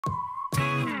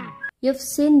You've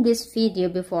seen this video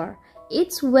before.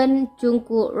 It's when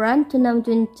Jungkook ran to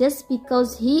Namjoon just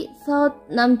because he thought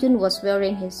Namjoon was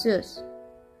wearing his shoes.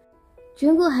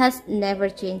 Jungkook has never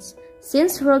changed.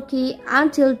 Since rookie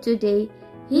until today,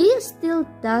 he still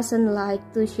doesn't like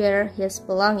to share his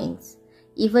belongings,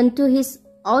 even to his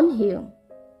own Hyung.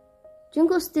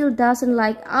 Jungkook still doesn't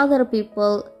like other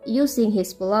people using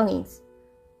his belongings.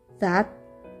 That,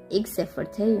 except for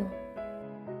Taehyung.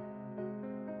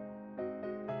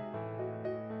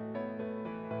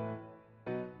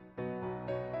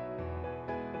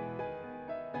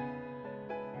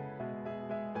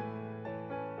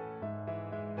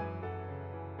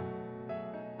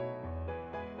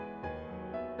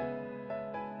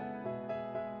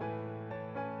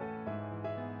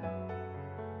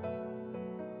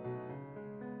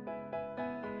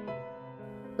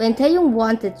 When Taehyung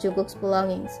wanted Jungkook's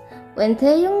belongings, when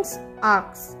Taehyung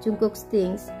asked Jungkook's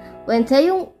things, when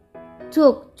Taehyung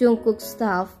took Jungkook's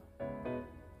stuff,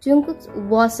 Jungkook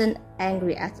wasn't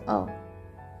angry at all.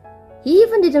 He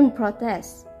even didn't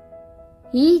protest.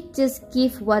 He just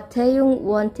gave what Taehyung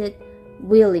wanted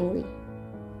willingly.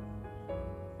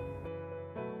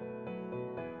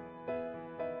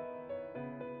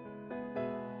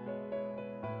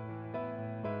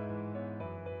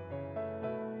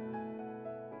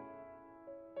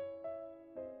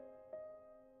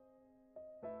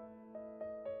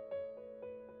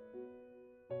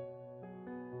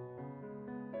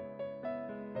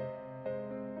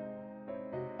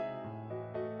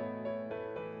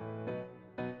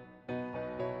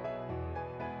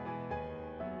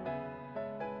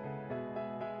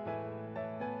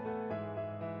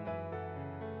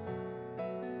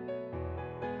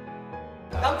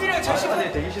 남들이랑 잠시만.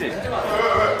 네, 대기실에 있어.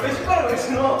 내 신발을 왜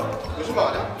신어? 내 신발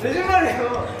아니야? 내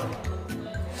신발이에요.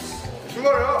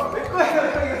 신발이야. 내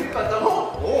거예요. 형이 이거 맞다고?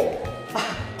 오.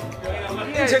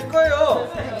 이게 제 거예요.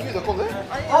 이게 내 건데?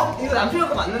 이거 남편이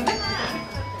거 맞는데?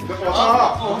 내 거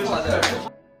맞잖아.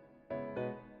 맞아요.